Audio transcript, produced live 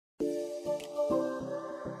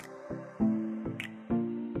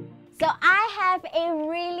have a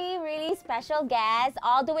really special guest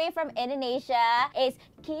all the way from Indonesia. It's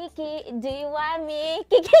Kiki, do you want me?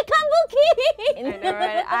 Kiki Qabuki! I know,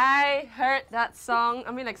 right? I heard that song.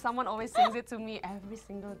 I mean, like, someone always sings it to me every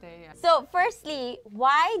single day. So, firstly,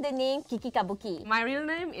 why the name Kiki Qabuki? My real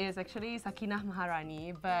name is actually Sakinah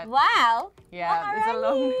Maharani, but Wow! yeah, it's a Maharani.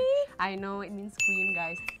 long. I know it means queen,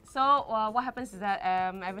 guys. So what happens is that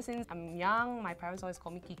ever since I'm young, my parents always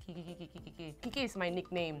call me Kiki, Kiki, Kiki, Kiki. Kiki is my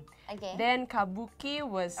nickname. Okay. Then Qabuki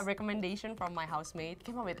was a recommendation from my housemate.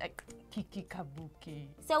 Came up with like Kiki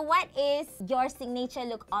Qabuki. So what is your signature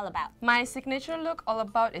look all about? My signature look all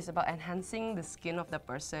about is about enhancing the skin of the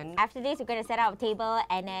person. After this, we're going to set up a table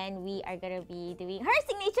and then we are going to be doing her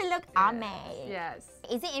signature look, Ame. Yes.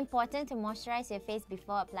 Is it important to moisturize your face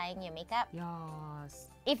before applying your makeup? Yes.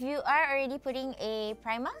 If you are already putting a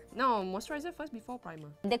primer? No, moisturizer first before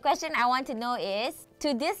primer. The question I want to know is,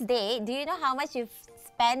 to this day, do you know how much you've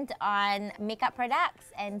spent on makeup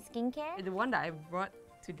products and skincare? The one that I brought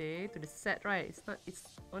today to the set, right? It's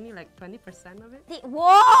only like 20% of it.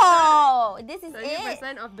 Whoa! This is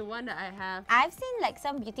 20% of the one that I have. I've seen like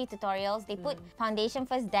some beauty tutorials, they put foundation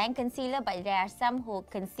first then concealer, but there are some who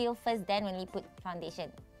conceal first then only put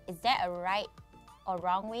foundation. Is that a right or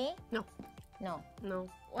wrong way? No. No. No.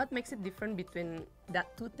 What makes it different between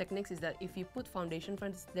that two techniques is that if you put foundation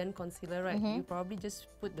first then concealer, right, you probably just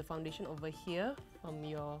put the foundation over here from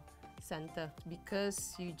your center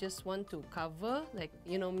because you just want to cover, like,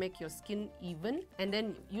 you know, make your skin even, and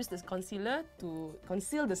then use this concealer to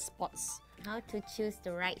conceal the spots. How to choose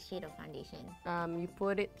the right shade of foundation? You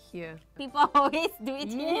put it here. People always do it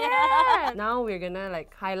here. Now we're gonna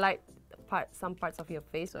like highlight some parts of your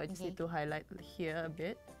face, so I just need to highlight here a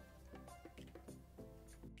bit.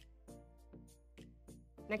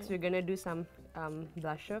 Next, we're gonna do some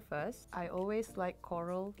blusher first. I always like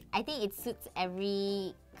coral. I think it suits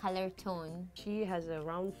every color tone. She has a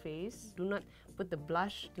round face. Do not put the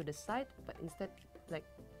blush to the side, but instead, like,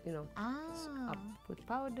 you know, up. Put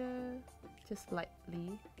powder, just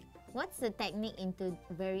lightly. What's the technique into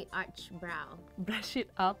very arched brow? Brush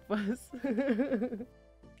it up first. We're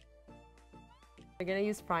gonna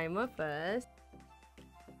use primer first.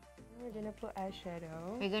 We're gonna put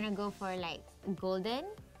eyeshadow. We're gonna go for like golden.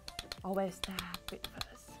 Always tap it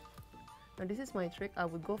first. Now this is my trick. I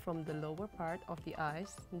would go from the lower part of the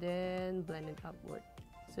eyes, then blend it upward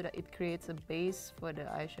so that it creates a base for the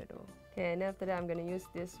eyeshadow. Okay, and after that I'm gonna use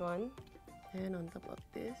this one. And on top of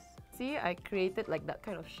this, see, I created like that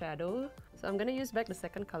kind of shadow. So I'm gonna use back the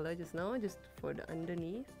second color just now, just for the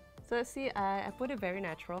underneath. So see, I put it very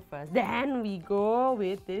natural first. Then we go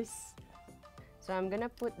with this. So I'm gonna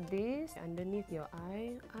put this underneath your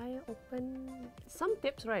eye open. Some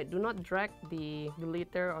tips, right? Do not drag the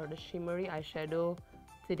glitter or the shimmery eyeshadow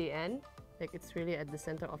to the end. Like, it's really at the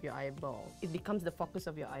center of your eyeball. It becomes the focus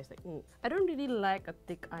of your eyes. Like, I don't really like a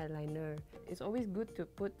thick eyeliner. It's always good to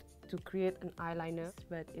create an eyeliner,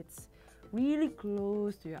 but it's really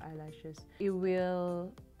close to your eyelashes. It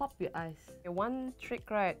will pop your eyes. One trick,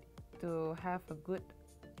 right, to have a good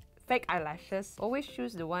fake eyelashes, always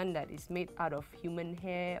choose the one that is made out of human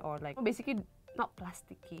hair or like basically not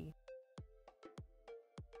plasticky.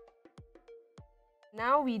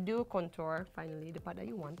 Now we do contour, finally, the part that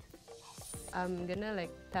you want. I'm gonna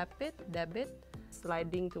like tap it, dab it,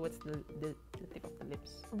 sliding towards the tip of the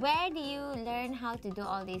lips. Where do you learn how to do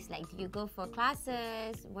all this? Like, do you go for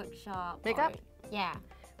classes, workshop? Makeup? Yeah.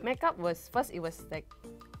 Makeup was, first it was like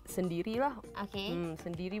sendiri lah. Okay.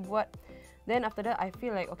 Sendiri buat. Then after that, I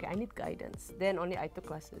feel like, okay, I need guidance. Then only I took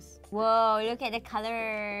classes. Whoa, look at the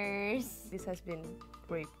colors. This has been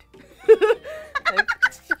raped. Like,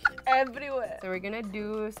 everywhere. So we're gonna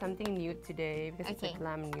do something nude today because it's a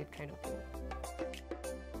glam nude kind of thing.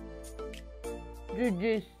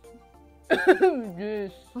 This.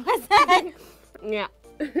 What's that? Yeah.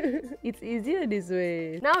 It's easier this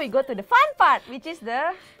way. Now we go to the fun part, which is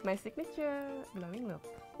my signature glowing look.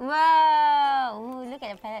 Wow! Ooh, look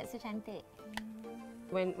at the palette, so cantik.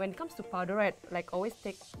 When it comes to powder, right, like always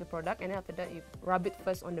take the product and then after that you rub it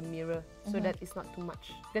first on the mirror so that it's not too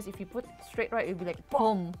much. Because if you put straight, right, it'll be like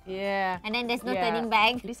boom. Yeah. And then there's no turning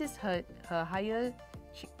back. This is her higher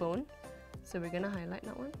cheekbone, so we're gonna highlight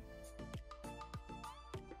that one.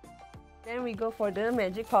 Then we go for the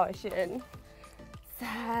magic potion.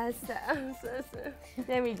 Then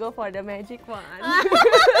we go for the magic one.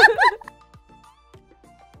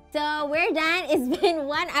 So we're done. It's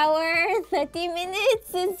been 1 hour 30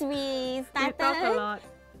 minutes since we started. We talk a lot.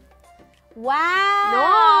 Wow! No!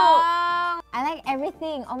 I like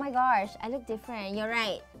everything. Oh my gosh, I look different. You're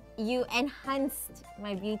right. You enhanced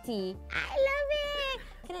my beauty. I love it.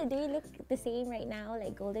 Can I Do we look the same right now,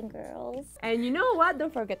 like golden girls? And you know what?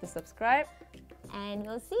 Don't forget to subscribe. And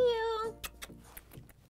we'll see you